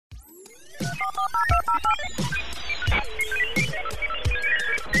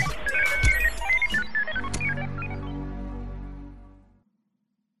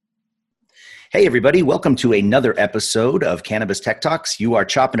Hey, everybody. Welcome to another episode of Cannabis Tech Talks. You are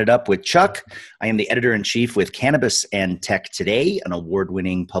chopping it up with Chuck. I am the editor-in-chief with Cannabis and Tech Today, an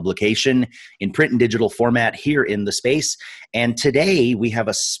award-winning publication in print and digital format here in the space. And today we have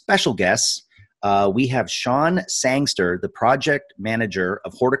a special guest. We have Sean Sangster, the project manager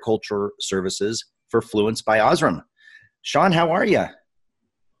of horticulture services for Fluence by Osram. Sean, how are you?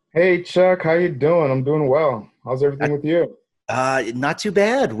 Hey, Chuck. How you doing? I'm doing well. How's everything with you? Not too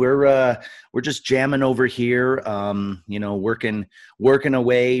bad. We're just jamming over here, working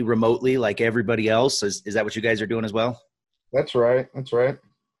away remotely like everybody else. Is that what you guys are doing as well? That's right. That's right.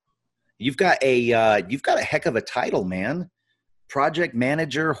 You've got a heck of a title, man. Project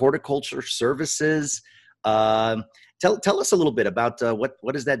manager, horticulture services. Tell us a little bit about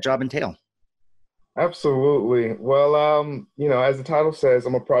what does that job entail? Absolutely. Well, as the title says,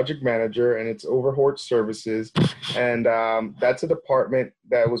 I'm a project manager and it's over hort services. And that's a department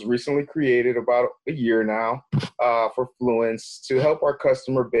that was recently created about a year now for Fluence to help our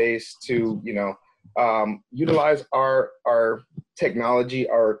customer base to, utilize our technology,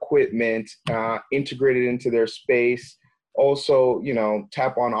 our equipment, integrate it into their space. Also,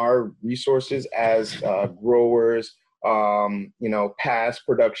 tap on our resources as growers, past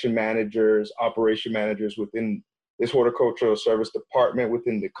production managers, operation managers within this horticultural service department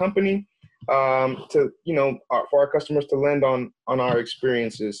within the company, for our customers to lend on our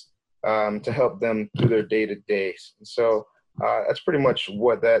experiences to help them through their day-to-days. So that's pretty much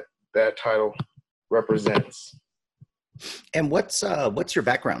what that title represents. And what's your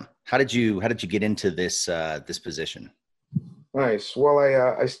background? How did you get into this position? Nice. Well,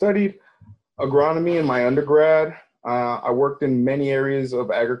 I studied agronomy in my undergrad. I worked in many areas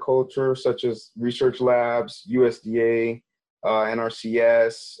of agriculture, such as research labs, USDA,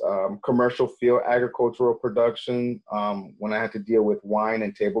 NRCS, commercial field agricultural production, when I had to deal with wine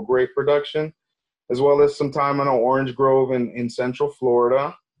and table grape production, as well as some time in an orange grove in Central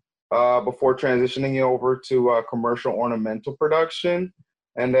Florida, before transitioning over to commercial ornamental production.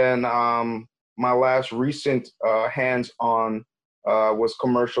 And then my last recent hands-on was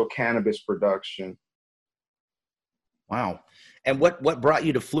commercial cannabis production. Wow. And what brought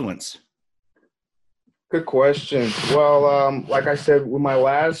you to Fluence? Good question. Well, like I said, with my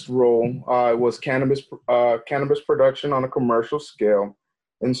last role, it was cannabis production on a commercial scale.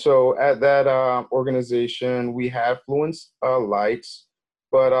 And so at that organization, we had Fluence lights,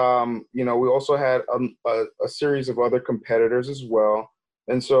 but, we also had a series of other competitors as well.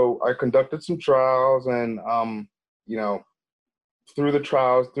 And so I conducted some trials and, through the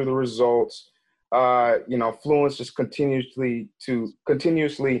trials, through the results, Fluence just continuously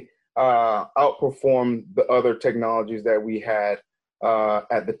outperform the other technologies that we had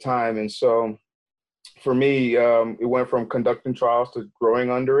at the time. And so for me, it went from conducting trials to growing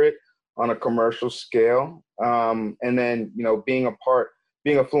under it on a commercial scale. And then, being a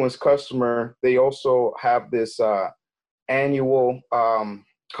Fluence customer, they also have this annual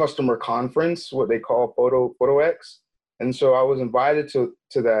customer conference, what they call PhotoX. And so I was invited to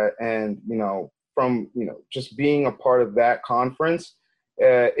that, and, from just being a part of that conference,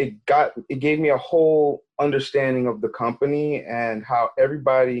 it gave me a whole understanding of the company and how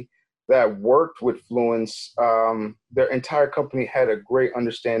everybody that worked with Fluence, their entire company had a great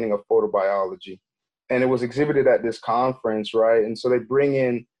understanding of photobiology, and it was exhibited at this conference, right? And so they bring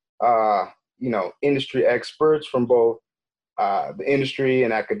in industry experts from both the industry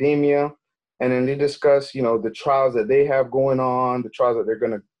and academia, and then they discuss the trials that they have going on, the trials that they're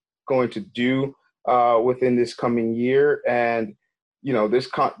going to do within this coming year. And,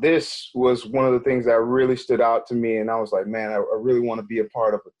 this was one of the things that really stood out to me. And I was like, man, I really want to be a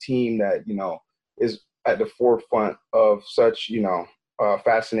part of a team that, is at the forefront of such,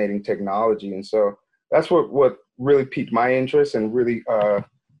 fascinating technology. And so that's what really piqued my interest and really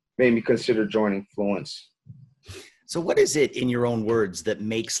made me consider joining Fluence. So what is it, in your own words, that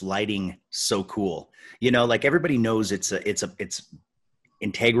makes lighting so cool? Like everybody knows it's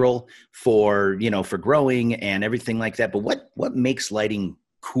integral for growing and everything like that. But what makes lighting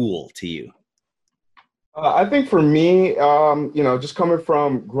cool to you? I think for me, just coming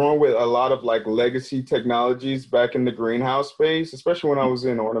from growing with a lot of like legacy technologies back in the greenhouse space, especially when I was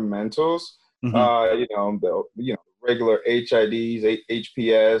in ornamentals, Mm-hmm. the regular HIDs,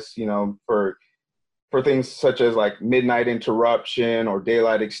 HPS, for things such as like midnight interruption or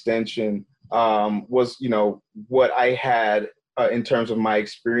daylight extension, was what I had in terms of my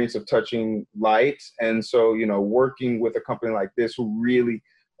experience of touching lights. And so, working with a company like this who really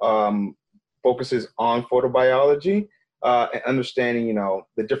focuses on photobiology and understanding,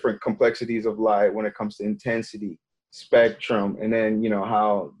 the different complexities of light when it comes to intensity, spectrum, and then,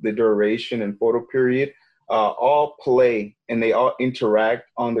 how the duration and photo period all play and they all interact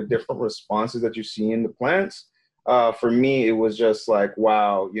on the different responses that you see in the plants. For me, it was just like,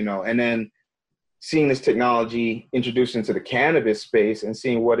 wow, and then seeing this technology introduced into the cannabis space and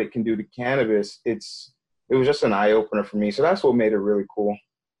seeing what it can do to cannabis, it was just an eye opener for me. So that's what made it really cool.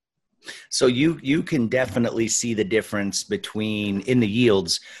 So you can definitely see the difference in the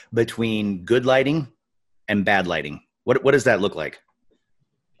yields between good lighting and bad lighting. What does that look like?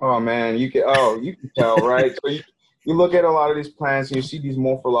 Oh man, you can tell, right? So you look at a lot of these plants and you see these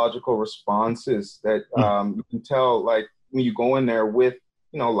morphological responses that you can tell, like when you go in there with,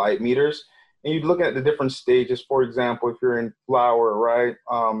 light meters and you look at the different stages. For example, if you're in flower, right?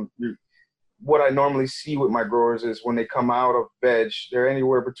 What I normally see with my growers is when they come out of veg, they're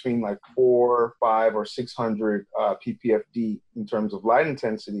anywhere between like 4, 5, or 600 ppfd in terms of light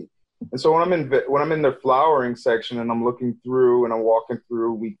intensity. And so when I'm in the flowering section and I'm looking through and I'm walking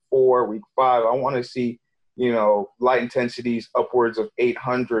through week 4, week 5, I want to see, light intensities upwards of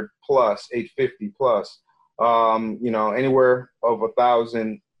 800 plus, 850 plus, anywhere of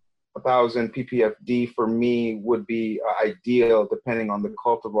 1,000 ppfd for me would be ideal depending on the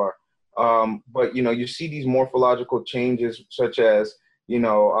cultivar. But you see these morphological changes such as,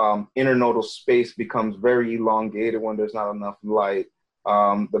 internodal space becomes very elongated when there's not enough light.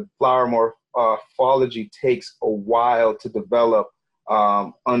 The flower morphology takes a while to develop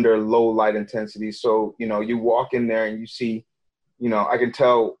under low light intensity. So, you walk in there and you see, I can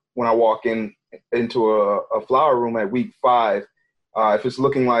tell when I walk into a flower room at week 5, if it's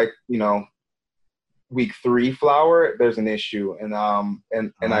looking like, week 3 flower, there's an issue. And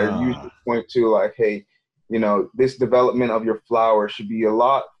I usually point to like, hey, this development of your flower should be a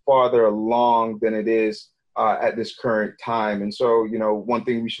lot farther along than it is at this current time. And so, one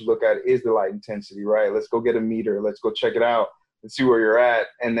thing we should look at is the light intensity, right? Let's go get a meter. Let's go check it out and see where you're at.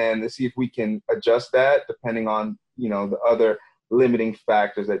 And then let's see if we can adjust that depending on, the other limiting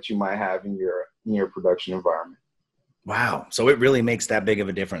factors that you might have in your production environment. Wow. So it really makes that big of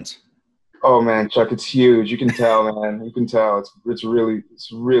a difference. Oh man, Chuck, it's huge. You can tell, man. You can tell it's really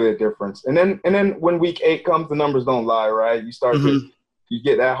a difference. And then when week 8 comes, the numbers don't lie, right? You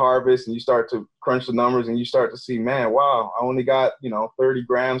get that harvest and you start to crunch the numbers and you start to see, man, wow, I only got, 30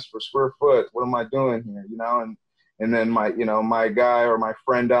 grams per square foot. What am I doing here? And then my guy or my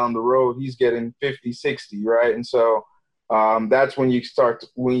friend down the road, he's getting 50, 60, right? And so that's when you start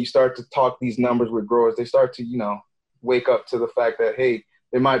to talk these numbers with growers. They start to, wake up to the fact that, hey,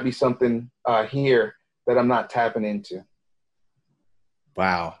 there might be something here that I'm not tapping into.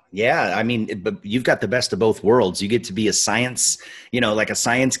 Wow. Yeah. I mean, but you've got the best of both worlds. You get to be a science, like a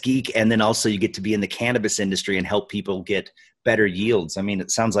science geek. And then also you get to be in the cannabis industry and help people get better yields. I mean,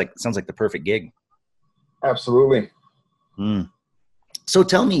 it sounds like the perfect gig. Absolutely. So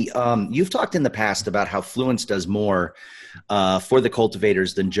tell me, you've talked in the past about how Fluence does more for the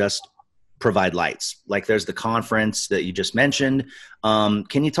cultivators than just provide lights. Like there's the conference that you just mentioned.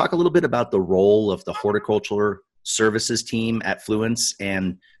 Can you talk a little bit about the role of the horticulture services team at Fluence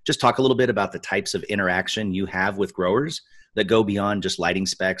and just talk a little bit about the types of interaction you have with growers that go beyond just lighting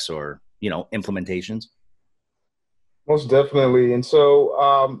specs or, implementations? Most definitely. And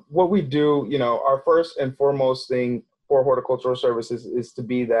so what we do, our first and foremost thing for horticultural services is to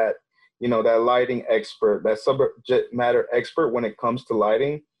be that, that lighting expert, that subject matter expert when it comes to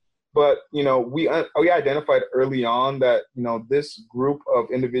lighting. But, we identified early on that, this group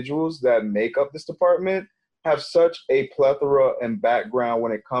of individuals that make up this department have such a plethora and background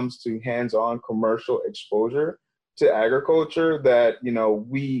when it comes to hands-on commercial exposure to agriculture that,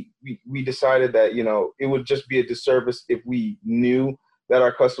 we decided that, it would just be a disservice if we knew that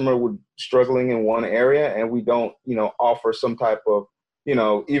our customer would struggling in one area and we don't, offer some type of,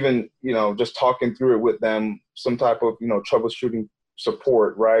 even, just talking through it with them, some type of, troubleshooting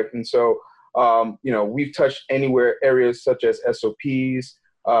support, right? And so, we've touched areas such as SOPs,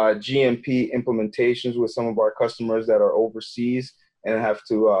 GMP implementations with some of our customers that are overseas and have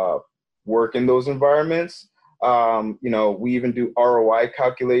to work in those environments. We even do ROI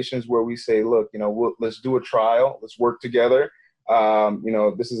calculations where we say, look, let's do a trial, let's work together.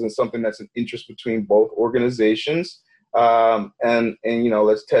 This isn't something that's an interest between both organizations. And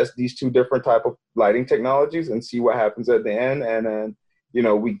let's test these 2 different type of lighting technologies and see what happens at the end. And then, we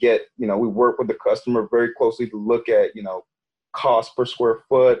work with the customer very closely to look at, cost per square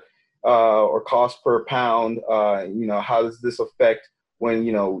foot, or cost per pound. How does this affect when,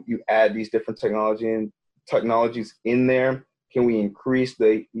 you add these different technologies in there? Can we increase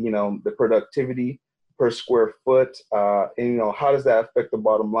the, the productivity per square foot? And, how does that affect the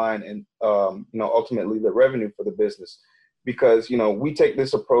bottom line and, ultimately the revenue for the business? Because, we take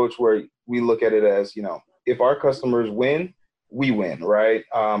this approach where we look at it as, if our customers win, we win, right?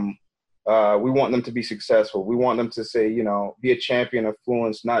 We want them to be successful. We want them to say, be a champion of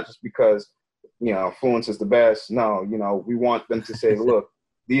Fluence, not just because, Fluence is the best. No, we want them to say, look,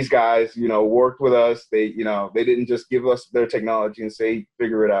 these guys, worked with us. They, they didn't just give us their technology and say,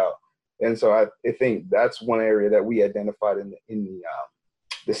 figure it out. And so I think that's one area that we identified in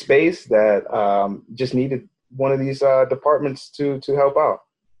the space that just needed one of these departments to help out.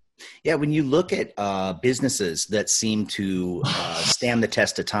 Yeah, when you look at businesses that seem to stand the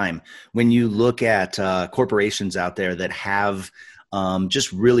test of time, when you look at corporations out there that have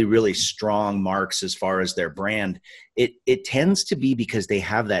just really, really strong marks as far as their brand, it tends to be because they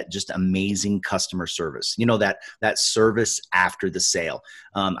have that just amazing customer service, that service after the sale.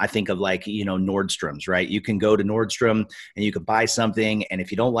 I think of Nordstrom's, right? You can go to Nordstrom and you can buy something, and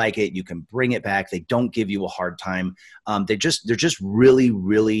if you don't like it, you can bring it back. They don't give you a hard time. They're just really,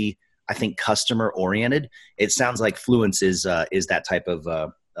 really, I think, customer oriented. It sounds like Fluence is that type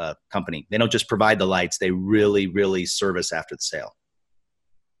of company. They don't just provide the lights; they really, really service after the sale.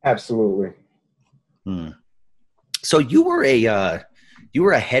 Absolutely. So you were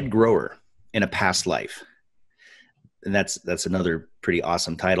a head grower in a past life, and that's another pretty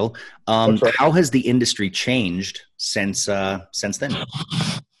awesome title. Right. How has the industry changed since then?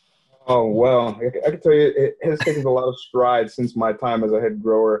 Oh, well, I can tell you it has taken a lot of strides since my time as a head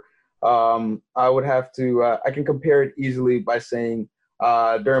grower. I would have to I can compare it easily by saying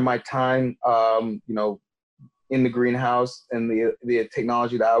during my time, in the greenhouse and the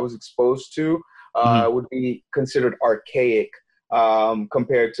technology that I was exposed to would be considered archaic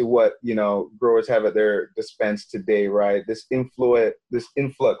compared to what, growers have at their dispense today, right? This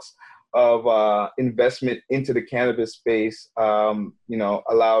influx of investment into the cannabis space,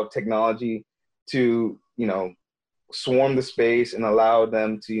 allowed technology to, swarm the space and allow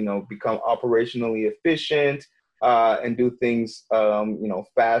them to, become operationally efficient and do things,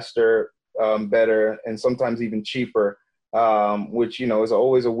 faster, better, and sometimes even cheaper, which is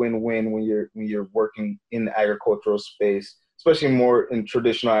always a win-win when you're working in the agricultural space, especially more in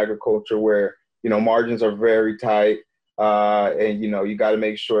traditional agriculture where margins are very tight, and you got to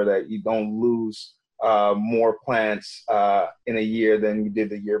make sure that you don't lose more plants in a year than you did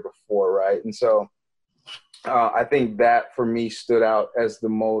the year before, right? And so I think that for me stood out as the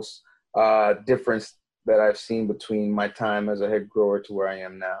most difference that I've seen between my time as a head grower to where I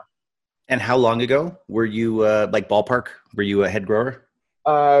am now. And how long ago were you, ballpark, were you a head grower?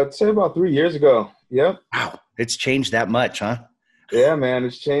 I'd say about 3 years ago. Yep. Wow. It's changed that much, huh? Yeah, man,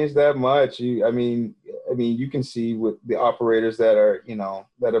 it's changed that much. I mean, you can see with the operators that are,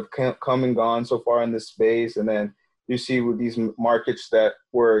 that have come and gone so far in this space. And then you see with these markets that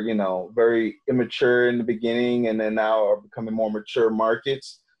were, very immature in the beginning and then now are becoming more mature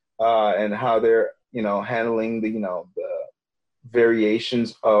markets, and how they're, handling the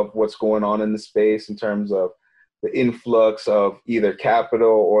variations of what's going on in the space in terms of the influx of either capital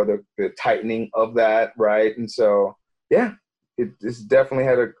or the tightening of that, right? And so, yeah, it's definitely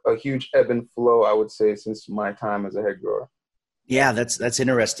had a huge ebb and flow, I would say, since my time as a head grower. Yeah, that's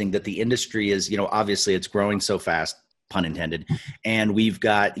interesting that the industry is, obviously it's growing so fast, pun intended, and we've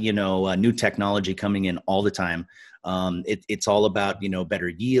got, new technology coming in all the time. It's all about, better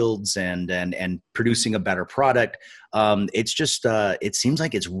yields and producing a better product. It's just, it seems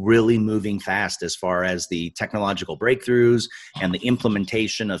like it's really moving fast as far as the technological breakthroughs and the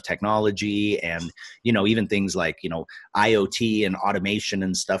implementation of technology and, even things like, IoT and automation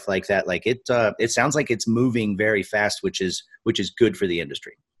and stuff like that. Like it sounds like it's moving very fast, which is good for the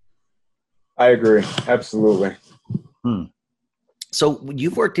industry. I agree. Absolutely. So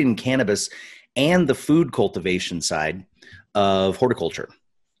you've worked in cannabis and the food cultivation side of horticulture.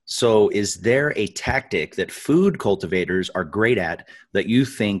 So is there a tactic that food cultivators are great at that you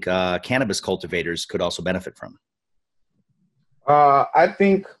think cannabis cultivators could also benefit from? I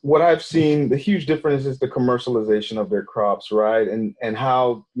think what I've seen, the huge difference is the commercialization of their crops, right? And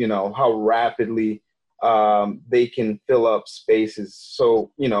how, how rapidly they can fill up spaces.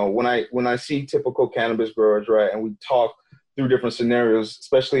 So, when I see typical cannabis growers, right, and we talk through different scenarios,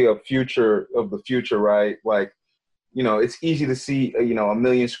 especially of the future, right? Like, it's easy to see, 1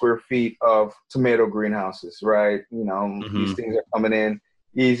 million square feet of tomato greenhouses, right? These things are coming in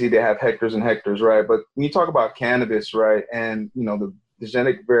easy to have hectares and hectares, right? But when you talk about cannabis, right, and, the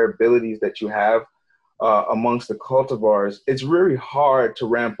genetic variabilities that you have amongst the cultivars, it's really hard to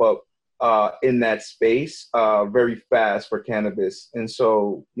ramp up in that space very fast for cannabis. And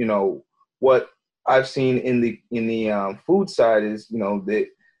so, what I've seen in the food side is,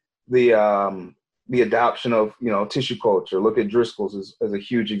 the adoption of, tissue culture. Look at Driscoll's as a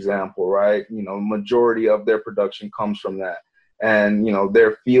huge example, right? Majority of their production comes from that. And,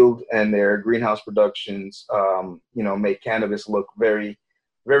 their field and their greenhouse productions, make cannabis look very,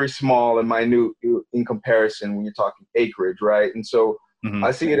 very small and minute in comparison when you're talking acreage, right? And so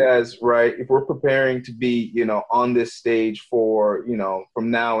I see it as, right, if we're preparing to be, on this stage for,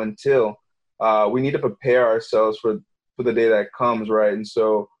 from now until, we need to prepare ourselves for the day that comes, right? And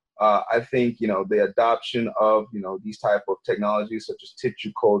so I think, the adoption of, these type of technologies such as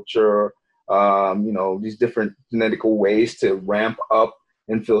tissue culture, these different genetical ways to ramp up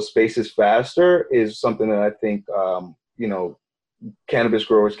and fill spaces faster is something that I think, cannabis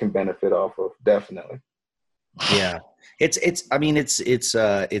growers can benefit off of, definitely. Yeah. It's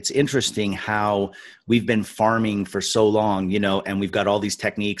interesting how we've been farming for so long, and we've got all these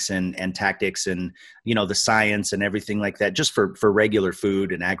techniques and tactics and, the science and everything like that, just for regular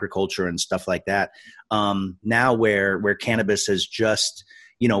food and agriculture and stuff like that. Now where cannabis has just,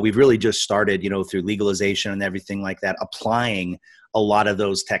 we've really just started, through legalization and everything like that, applying a lot of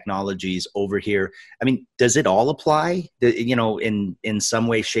those technologies over here. I mean, does it all apply, in some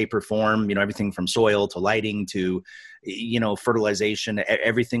way, shape, or form, everything from soil to lighting to, fertilization,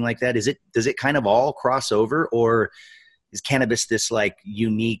 everything like that? Does it kind of all cross over, or is cannabis this like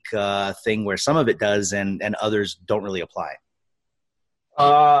unique thing where some of it does and others don't really apply?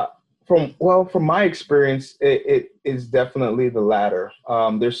 From my experience, it is definitely the latter.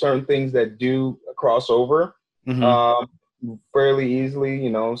 There's certain things that do cross over. Fairly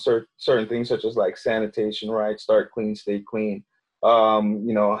easily, certain things such as like sanitation, right? Start clean, stay clean.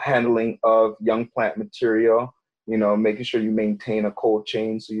 Handling of young plant material, making sure you maintain a cold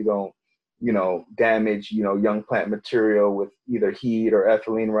chain so you don't, damage, young plant material with either heat or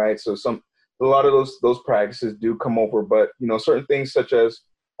ethylene, right? So a lot of those practices do come over, but, certain things such as,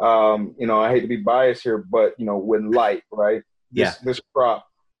 I hate to be biased here, but, when light, right? This crop,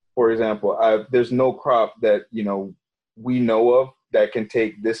 for example, there's no crop that, we know of that can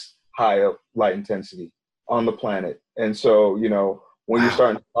take this high of light intensity on the planet. And so, when you're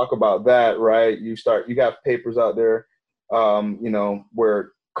starting to talk about that, right, you got papers out there,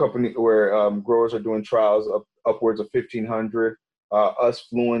 where growers are doing trials of upwards of 1,500. Us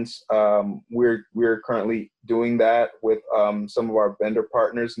Fluence, we're currently doing that with some of our vendor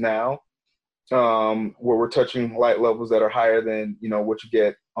partners now, where we're touching light levels that are higher than, what you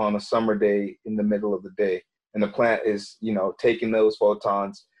get on a summer day in the middle of the day. And the plant is, taking those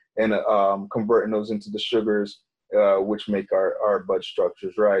photons and converting those into the sugars, which make our bud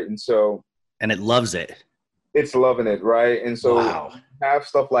structures, right? And so, and it loves it. It's loving it, right? And so, have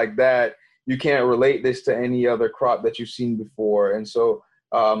stuff like that. You can't relate this to any other crop that you've seen before, and so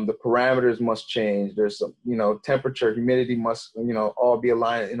the parameters must change. There's some, temperature, humidity must, all be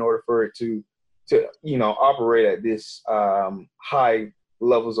aligned in order for it to operate at this high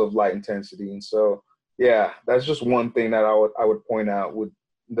levels of light intensity, and so. Yeah, that's just one thing that I would point out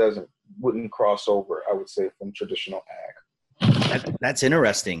wouldn't cross over, I would say, from traditional ag. That's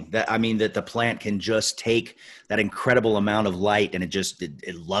interesting. That the plant can just take that incredible amount of light and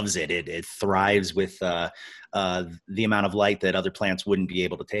it loves it. It thrives with the amount of light that other plants wouldn't be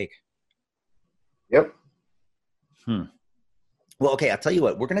able to take. Yep. Well, okay, I'll tell you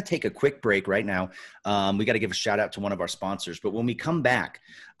what, we're going to take a quick break right now. We got to give a shout out to one of our sponsors, but when we come back,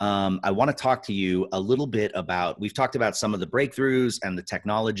 I want to talk to you a little bit about, we've talked about some of the breakthroughs and the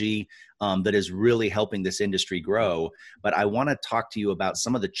technology that is really helping this industry grow, but I want to talk to you about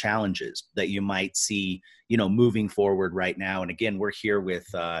some of the challenges that you might see, moving forward right now. And again, we're here with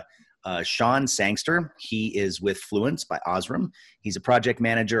Sean Sangster. He is with Fluence by Osram. He's a project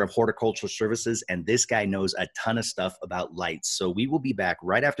manager of horticultural services, and this guy knows a ton of stuff about lights. So we will be back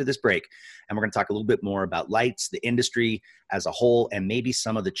right after this break, and we're going to talk a little bit more about lights, the industry as a whole, and maybe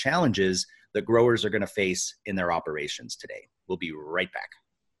some of the challenges that growers are going to face in their operations today. We'll be right back.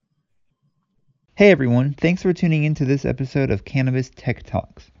 Hey everyone, thanks for tuning in to this episode of Cannabis Tech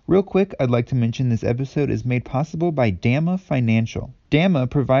Talks. Real quick, I'd like to mention this episode is made possible by Dama Financial. Dama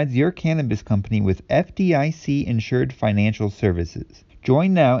provides your cannabis company with FDIC-insured financial services.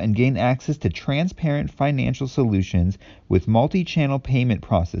 Join now and gain access to transparent financial solutions with multi-channel payment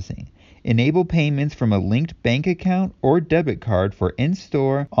processing. Enable payments from a linked bank account or debit card for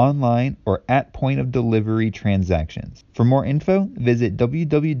in-store, online, or at point-of-delivery transactions. For more info, visit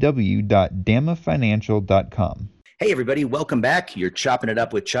www.damafinancial.com. Hey, everybody, welcome back. You're chopping it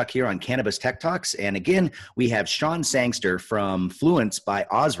up with Chuck here on Cannabis Tech Talks. And again, we have Sean Sangster from Fluence by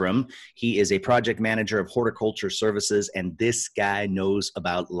Osram. He is a project manager of horticulture services, and this guy knows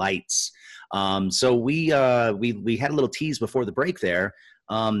about lights. So we had a little tease before the break there.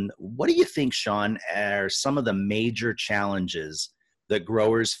 What do you think, Sean, are some of the major challenges that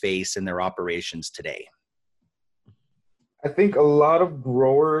growers face in their operations today? I think a lot of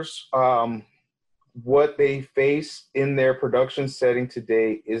growers, what they face in their production setting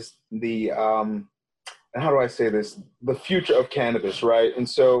today is and how do I say this? The future of cannabis, right? And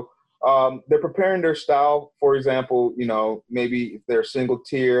so they're preparing their style. For example, maybe if they're single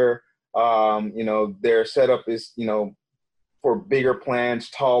tier, their setup is, for bigger plants,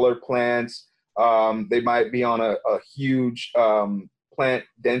 taller plants. They might be on a huge plant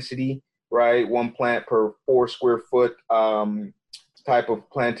density, right? One plant per 4 square foot type of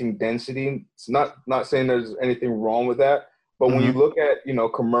planting density. It's not saying there's anything wrong with that, but when you look at,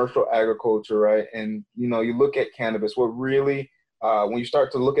 commercial agriculture, right? And, you look at cannabis, what really, when you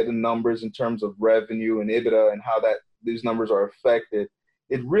start to look at the numbers in terms of revenue and EBITDA and how these numbers are affected,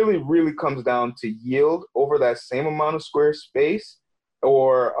 it really, really comes down to yield over that same amount of square space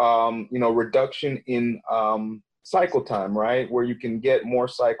or, reduction in cycle time, right? Where you can get more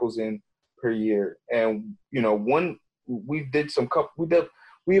cycles in per year. And, we've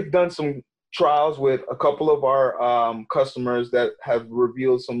done some trials with a couple of our customers that have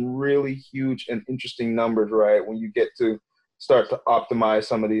revealed some really huge and interesting numbers, right? When you get to start to optimize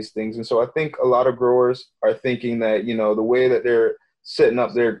some of these things. And so I think a lot of growers are thinking that, the way that they're setting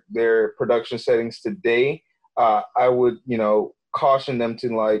up their production settings today, I would, caution them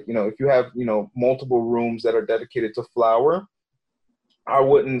to if you have, multiple rooms that are dedicated to flower, I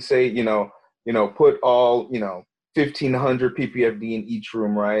wouldn't say, put all, 1,500 ppfd in each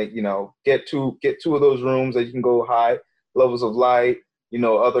room, right? Get two of those rooms that you can go high levels of light,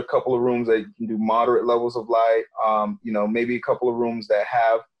 other couple of rooms that you can do moderate levels of light, maybe a couple of rooms that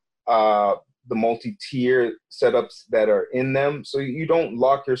have the multi-tier setups that are in them. So you don't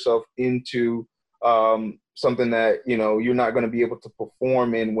lock yourself into something that, you're not going to be able to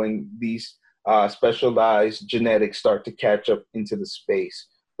perform in when these specialized genetics start to catch up into the space,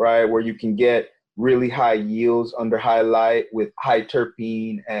 right? Where you can get really high yields under high light with high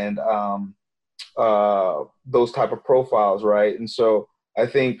terpene and those type of profiles, right? And so I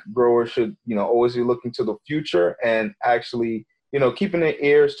think growers should, always be looking to the future and actually, keeping their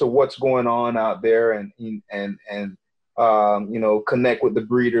ears to what's going on out there and connect with the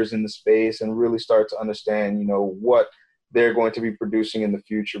breeders in the space and really start to understand, what they're going to be producing in the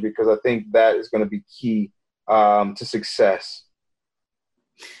future, because I think that is going to be key to success.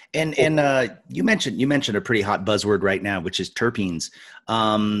 And you mentioned a pretty hot buzzword right now, which is terpenes.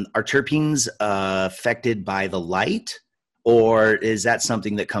 Are terpenes affected by the light, or is that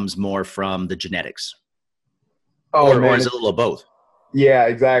something that comes more from the genetics? Or is it a little of both? Yeah,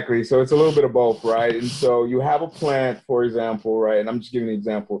 exactly. So it's a little bit of both, right? And so you have a plant, for example, right? And I'm just giving an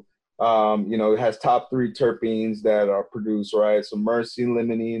example. It has top 3 terpenes that are produced, right? So myrcene,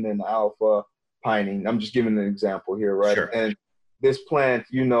 limonene, and alpha pinene. I'm just giving an example here, right? Sure. And this plant,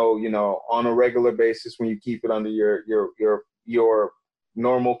 on a regular basis, when you keep it under your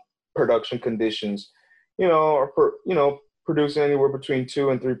normal production conditions, are producing anywhere between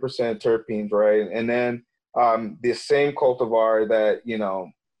 2 and 3% terpenes, right? And then the same cultivar that,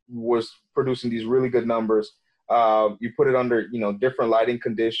 was producing these really good numbers, you put it under, different lighting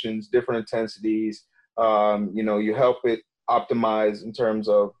conditions, different intensities, you help it optimize in terms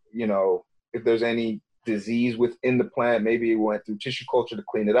of, if there's any disease within the plant, maybe it went through tissue culture to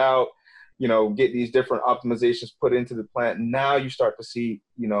clean it out, get these different optimizations put into the plant. Now you start to see,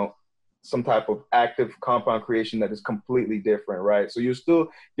 some type of active compound creation that is completely different, right? So you still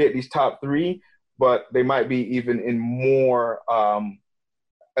get these top 3, but they might be even in more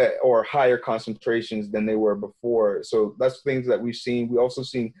or higher concentrations than they were before. So that's things that we've seen. We also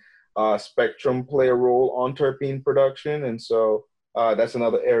seen spectrum play a role on terpene production. And so that's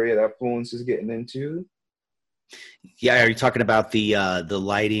another area that Fluence is getting into. Yeah, are you talking about the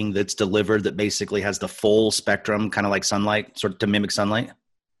lighting that's delivered that basically has the full spectrum, kind of like sunlight, sort of to mimic sunlight?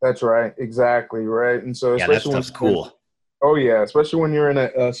 That's right, exactly, right. And so, yeah, that stuff's cool. Oh yeah, especially when you're in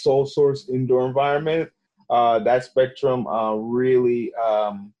a sole source indoor environment, that spectrum really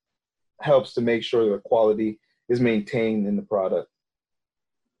helps to make sure the quality is maintained in the product.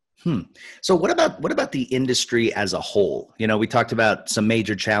 So what about the industry as a whole? We talked about some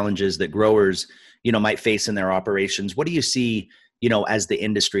major challenges that growers, might face in their operations. What do you see, as the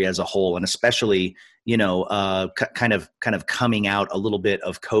industry as a whole, and especially, kind of coming out a little bit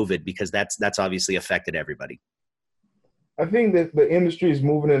of COVID, because that's obviously affected everybody. I think that the industry is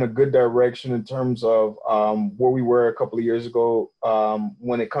moving in a good direction in terms of where we were a couple of years ago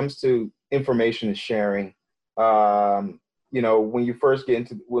when it comes to information and sharing. Um, when you first get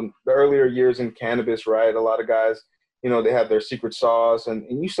into when the earlier years in cannabis, right? A lot of guys, they have their secret sauce, and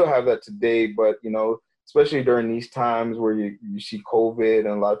you still have that today, but especially during these times where you see COVID and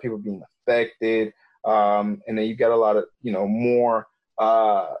a lot of people being affected, and then you got a lot of more.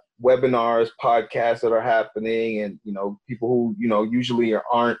 Webinars, podcasts that are happening, and people who usually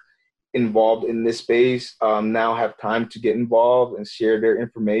aren't involved in this space now have time to get involved and share their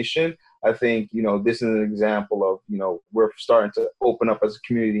information. I think this is an example of we're starting to open up as a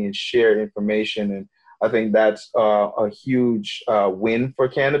community and share information, and I think that's a huge win for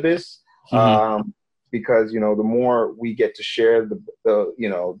cannabis. Mm-hmm. Because the more we get to share,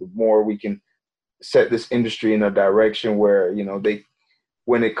 the more we can set this industry in a direction where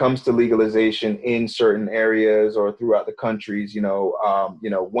when it comes to legalization in certain areas or throughout the countries,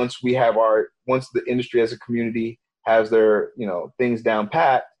 once the industry as a community has their, things down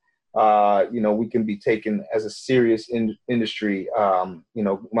pat, we can be taken as a serious industry,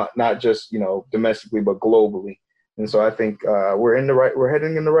 not just, domestically, but globally. And so I think we're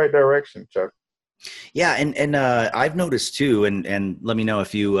heading in the right direction, Chuck. Yeah, and I've noticed too, and let me know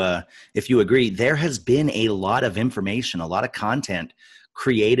if you agree. There has been a lot of information, a lot of content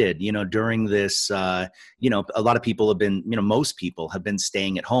created, during this. A lot of people have been, most people have been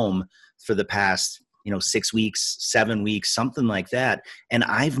staying at home for the past 6 weeks, 7 weeks, something like that. And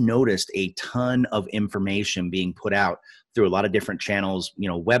I've noticed a ton of information being put out through a lot of different channels,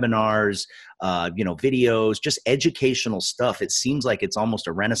 webinars, videos, just educational stuff. It seems like it's almost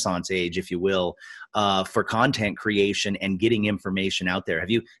a renaissance age, if you will, for content creation and getting information out there. Have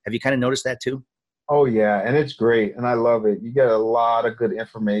you kind of noticed that too? Oh yeah, and it's great, and I love it. You get a lot of good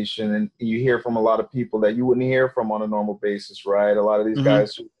information, and you hear from a lot of people that you wouldn't hear from on a normal basis, right? A lot of these Mm-hmm.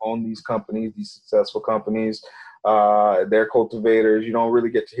 guys who own these companies, these successful companies, they're cultivators. You don't really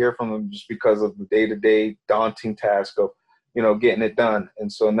get to hear from them just because of the day-to-day daunting task of, getting it done. And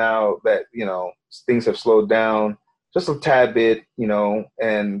so now that things have slowed down just a tad bit,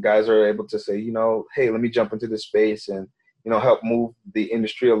 and guys are able to say, hey, let me jump into this space and help move the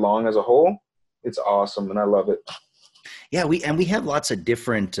industry along as a whole. It's awesome, and I love it. Yeah, we have lots of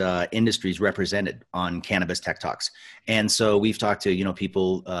different industries represented on Cannabis Tech Talks, and so we've talked to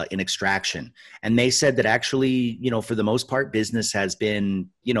people in extraction, and they said that actually for the most part business has been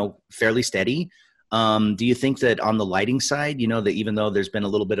fairly steady. Do you think that on the lighting side, that even though there's been a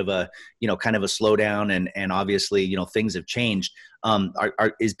little bit of a kind of a slowdown, and obviously things have changed,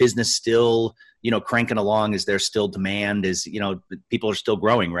 is business still cranking along? Is there still demand? Is people are still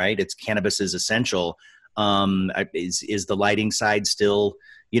growing, right? It's cannabis is essential. Is the lighting side still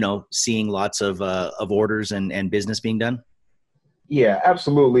seeing lots of orders and business being done? Yeah,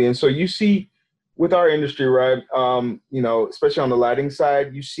 absolutely. And so you see with our industry, right? Especially on the lighting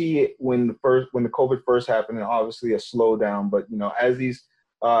side, you see it when the COVID first happened, and obviously a slowdown. But as these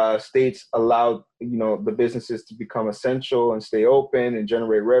states allowed the businesses to become essential and stay open and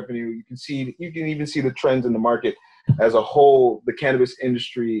generate revenue, you can even see the trends in the market as a whole. The cannabis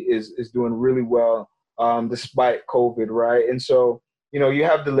industry is doing really well despite COVID, right? And so you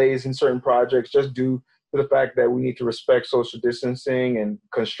have delays in certain projects just due to the fact that we need to respect social distancing and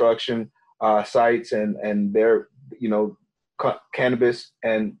construction sites, and their cannabis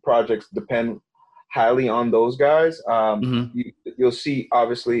and projects depend highly on those guys. Mm-hmm. You'll see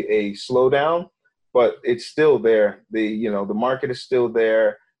obviously a slowdown, but it's still there. The market is still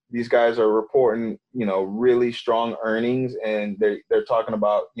there. These guys are reporting really strong earnings, and they're talking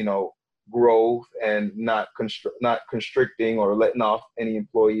about growth and not constricting or letting off any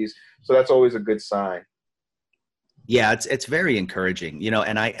employees. So that's always a good sign. Yeah, it's very encouraging,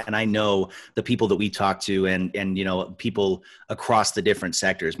 and I know the people that we talk to, and people across the different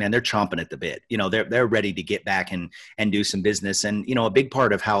sectors, man, they're chomping at the bit. They're ready to get back and do some business. And a big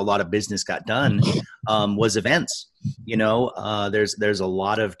part of how a lot of business got done was events. There's a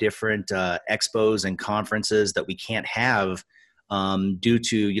lot of different expos and conferences that we can't have due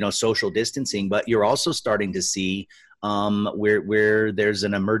to social distancing, but you're also starting to see where there's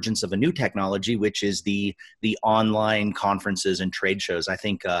an emergence of a new technology, which is the online conferences and trade shows. I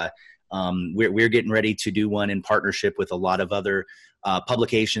think we're getting ready to do one in partnership with a lot of other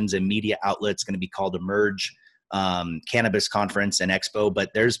publications and media outlets. Going to be called Emerge Cannabis Conference and Expo,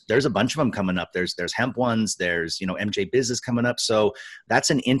 but there's a bunch of them coming up. There's hemp ones. There's MJ Business coming up. So that's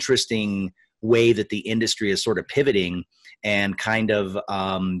an interesting way that the industry is sort of pivoting and kind of,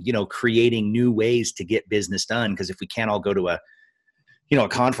 creating new ways to get business done. Because if we can't all go to a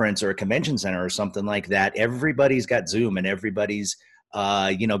conference or a convention center or something like that, everybody's got Zoom and everybody's,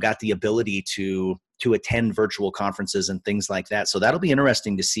 got the ability to attend virtual conferences and things like that. So that'll be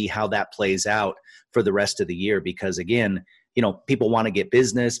interesting to see how that plays out for the rest of the year, because again, people want to get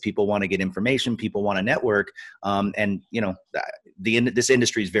business, people want to get information, people want to network. This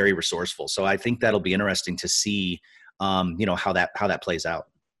industry is very resourceful. So I think that'll be interesting to see, how that plays out.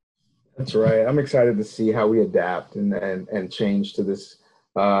 That's right. I'm excited to see how we adapt and change to this,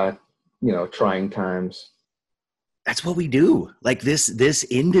 trying times. That's what we do. Like this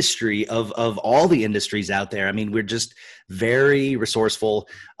industry of all the industries out there. I mean, we're just very resourceful.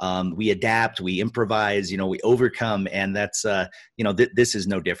 We adapt, we improvise, we overcome, and that's this is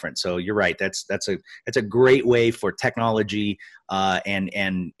no different. So you're right. That's a great way for technology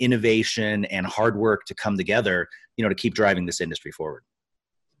and innovation and hard work to come together, to keep driving this industry forward.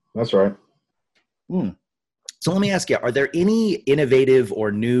 That's right. So let me ask you, are there any innovative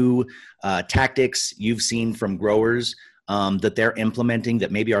or new tactics you've seen from growers that they're implementing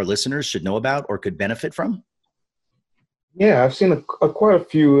that maybe our listeners should know about or could benefit from? Yeah, I've seen quite a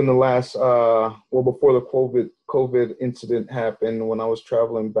few in the last, before the COVID incident happened, when I was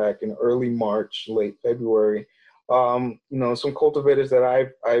traveling back in early March, late February. Some cultivators that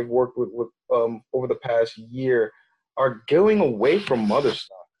I've worked with over the past year are going away from mother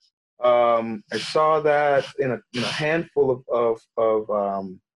stock. I saw that in a handful of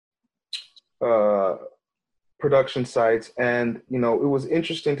production sites, and it was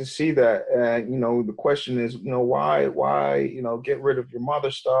interesting to see that. The question is, why get rid of your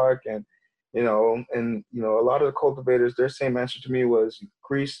mother stock, and a lot of the cultivators, their same answer to me was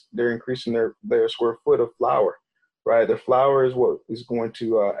they're increasing their square foot of flower, right? Their flower is what is going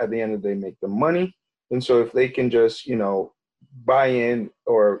to at the end of the day make them money, and so if they can just buy in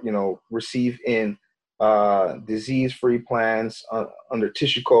or receive in disease-free plants under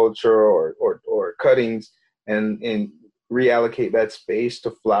tissue culture or cuttings and reallocate that space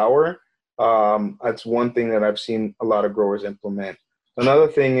to flower, that's one thing that I've seen a lot of growers implement. Another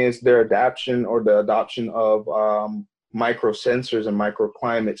thing is their adoption of micro sensors and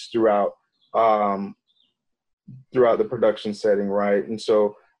microclimates throughout the production setting, right? And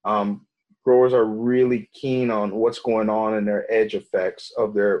so growers are really keen on what's going on in their edge effects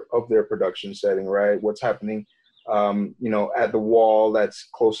of their production setting, right? What's happening, at the wall that's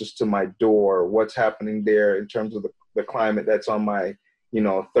closest to my door, what's happening there in terms of the climate that's on my,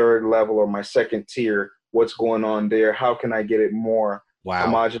 third level or my second tier, what's going on there? How can I get it more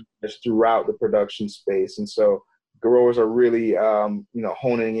homogenous throughout the production space? And so growers are really,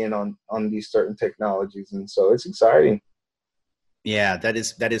 honing in on these certain technologies. And so it's exciting. Yeah, that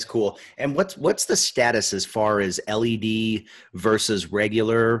is cool. And what's the status as far as LED versus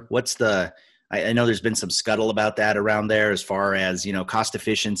regular? I know there's been some scuttle about that around there as far as, cost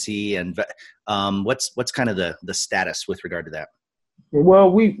efficiency, and what's kind of the status with regard to that? Well,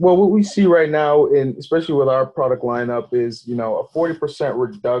 what we see right now, and especially with our product lineup, is a 40%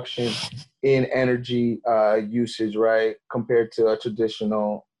 reduction in energy usage, right, compared to a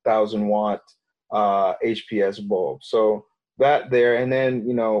traditional 1,000-watt HPS bulb. So that there, and then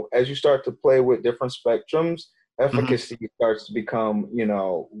as you start to play with different spectrums, efficacy starts to become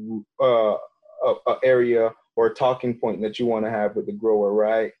a area or a talking point that you want to have with the grower,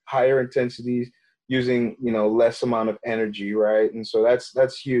 right? Higher intensities using less amount of energy, right? And so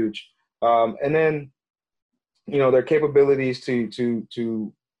that's huge. And then their capabilities to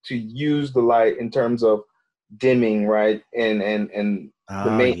use the light in terms of dimming, right? And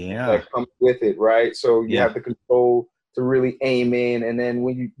the maintenance that comes with it, right? So you have the control to really aim in, and then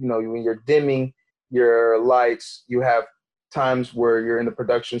when when you're dimming your lights, you have times where you're in the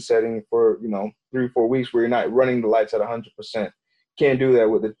production setting for 3-4 weeks where you're not running the lights at 100%. Can't do that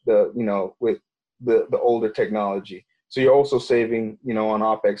with the older technology. So you're also saving on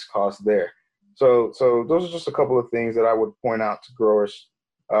OpEx costs there. So those are just a couple of things that I would point out to growers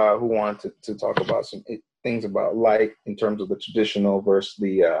who want to talk about some things about light in terms of the traditional versus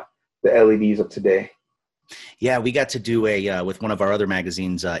the LEDs of today. Yeah, we got to do with one of our other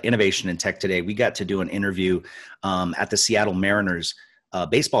magazines, Innovation in Tech Today, we got to do an interview at the Seattle Mariners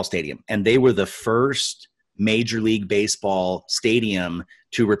baseball stadium. And they were the first Major League Baseball stadium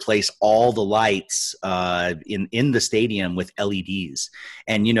to replace all the lights in the stadium with LEDs.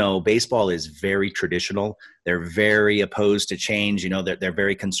 And, baseball is very traditional. They're very opposed to change. They're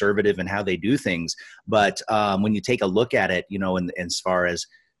very conservative in how they do things. But when you take a look at it, and as far as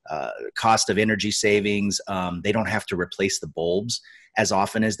cost of energy savings, they don't have to replace the bulbs as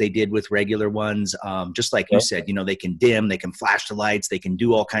often as they did with regular ones. Just like you said, they can dim, they can flash the lights, they can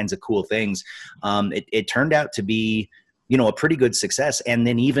do all kinds of cool things. It turned out to be, a pretty good success. And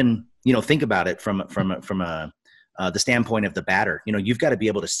then even, think about it from the standpoint of the batter. You've got to be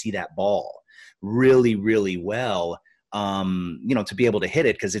able to see that ball really, really well, to be able to hit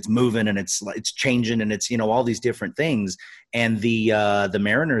it, because it's moving and it's changing and it's, all these different things. And the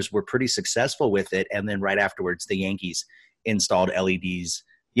Mariners were pretty successful with it. And then right afterwards, the Yankees installed LEDs,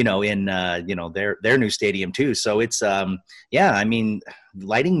 in their new stadium too. So it's lighting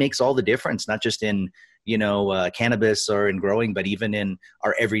makes all the difference, not just in cannabis or in growing, but even in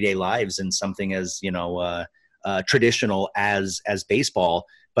our everyday lives, and something as traditional as baseball.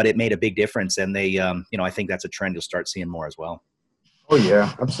 But it made a big difference, and they I think that's a trend you'll start seeing more as well. Oh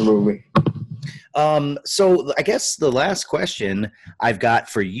yeah, absolutely. So I guess the last question I've got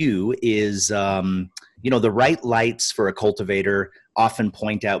for you is, the right lights for a cultivator often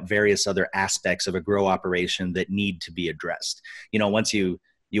point out various other aspects of a grow operation that need to be addressed. Once you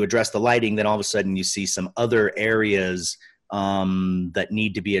address the lighting, then all of a sudden you see some other areas that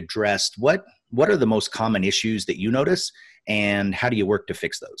need to be addressed. What are the most common issues that you notice, and how do you work to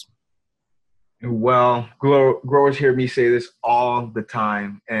fix those? Well, growers hear me say this all the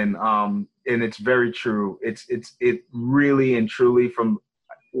time, and it's very true. It really and truly, from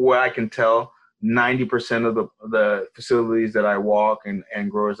what I can tell, 90% of the facilities that I walk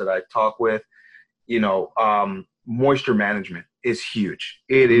and growers that I talk with, moisture management is huge.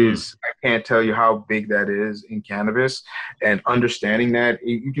 It is, I can't tell you how big that is in cannabis, and understanding that.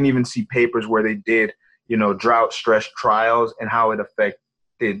 You can even see papers where they did, drought stress trials and how it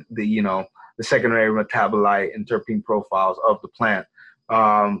affected the secondary metabolite and terpene profiles of the plant.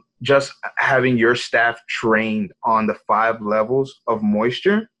 Just having your staff trained on the 5 levels of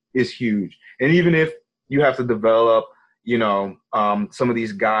moisture is huge. And even if you have to develop, some of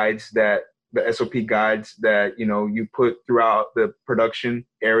these guides, that the SOP guides that, you put throughout the production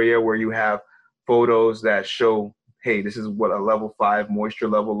area, where you have photos that show, hey, this is what a level 5 moisture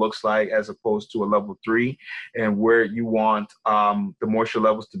level looks like as opposed to a level 3, and where you want the moisture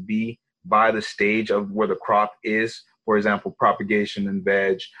levels to be by the stage of where the crop is. For example, propagation and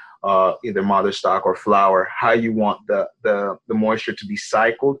veg, either mother stock or flower, how you want the moisture to be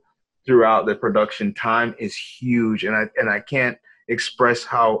cycled throughout the production time is huge. And I can't express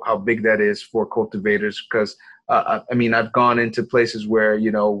how big that is for cultivators, because I've gone into places where,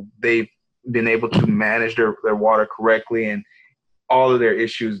 they've been able to manage their water correctly, and all of their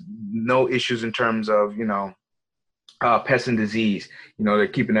issues, no issues in terms of, pest and disease, they're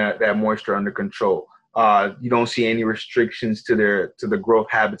keeping that moisture under control. You don't see any restrictions to the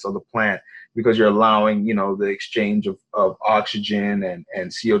growth habits of the plant, because you're allowing, the exchange of oxygen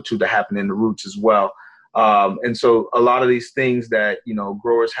and CO2 to happen in the roots as well. And so a lot of these things that,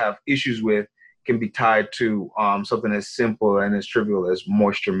 growers have issues with can be tied to something as simple and as trivial as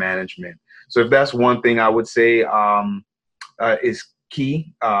moisture management. So if that's one thing I would say is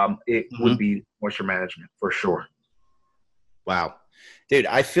key, it would be moisture management for sure. Wow. Dude,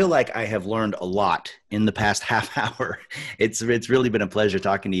 I feel like I have learned a lot in the past half hour. It's really been a pleasure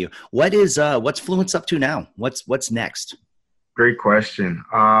talking to you. What's Fluence up to now? What's next? Great question.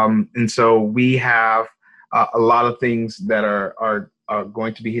 And so we have a lot of things that are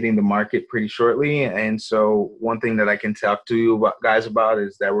going to be hitting the market pretty shortly. And so one thing that I can talk to you guys about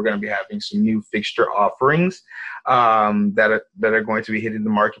is that we're going to be having some new fixture offerings that are going to be hitting the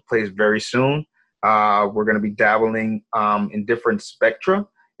marketplace very soon. We're going to be dabbling in different spectra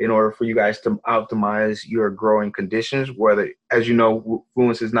in order for you guys to optimize your growing conditions. Whether, as you know,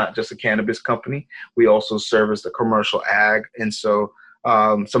 Fluence is not just a cannabis company. We also service the commercial ag. And so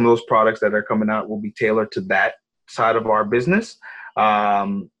some of those products that are coming out will be tailored to that side of our business. But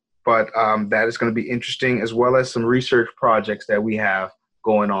that is going to be interesting, as well as some research projects that we have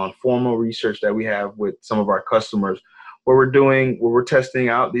going on, formal research that we have with some of our customers, where we're testing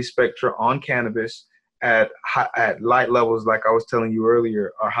out these spectra on cannabis at light levels, like I was telling you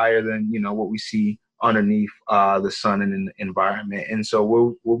earlier, are higher than what we see underneath the sun and in the environment. And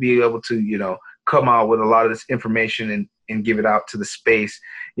so we'll be able to come out with a lot of this information and give it out to the space,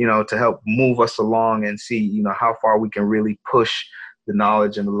 to help move us along and see how far we can really push the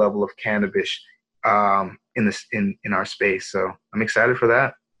knowledge and the level of cannabis in our space. So I'm excited for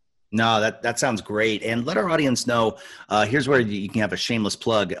that. No, that sounds great. And let our audience know, here's where you can have a shameless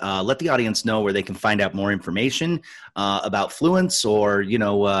plug. Let the audience know where they can find out more information about Fluence, or,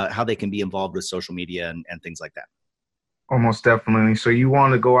 how they can be involved with social media and things like that. Almost definitely. So you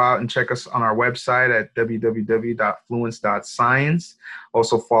want to go out and check us on our website at www.fluence.science.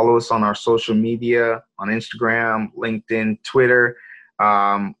 Also follow us on our social media on Instagram, LinkedIn, Twitter.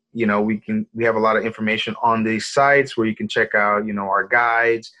 We have a lot of information on these sites where you can check out, our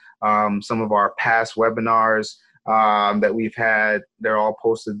guides, some of our past webinars, that we've had. They're all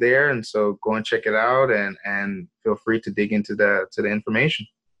posted there. And so go and check it out and feel free to dig into the information.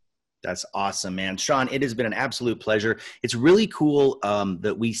 That's awesome, man. Sean, it has been an absolute pleasure. It's really cool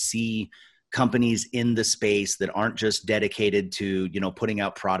that we see companies in the space that aren't just dedicated to, putting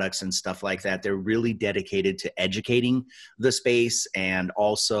out products and stuff like that. They're really dedicated to educating the space and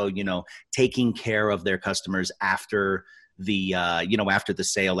also, taking care of their customers after the, after the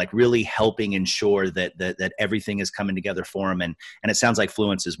sale, like really helping ensure that everything is coming together for them. And it sounds like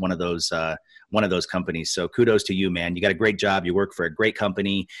Fluence is one of those companies. So kudos to you, man. You got a great job. You work for a great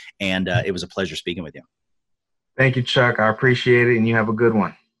company, and it was a pleasure speaking with you. Thank you, Chuck. I appreciate it. And you have a good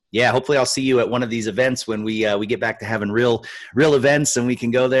one. Yeah, hopefully I'll see you at one of these events when we get back to having real events, and we can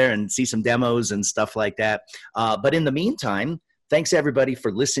go there and see some demos and stuff like that. But in the meantime, thanks everybody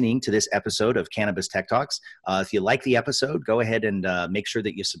for listening to this episode of Cannabis Tech Talks. If you like the episode, go ahead and make sure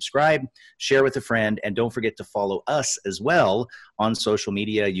that you subscribe, share with a friend, and don't forget to follow us as well on social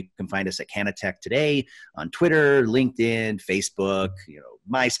media. You can find us at Canatech Today on Twitter, LinkedIn, Facebook,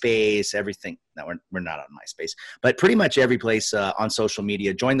 MySpace, everything. No, we're not on MySpace, but pretty much every place on social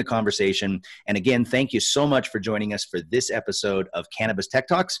media. Join the conversation. And again, thank you so much for joining us for this episode of Cannabis Tech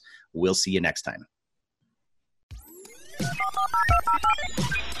Talks. We'll see you next time.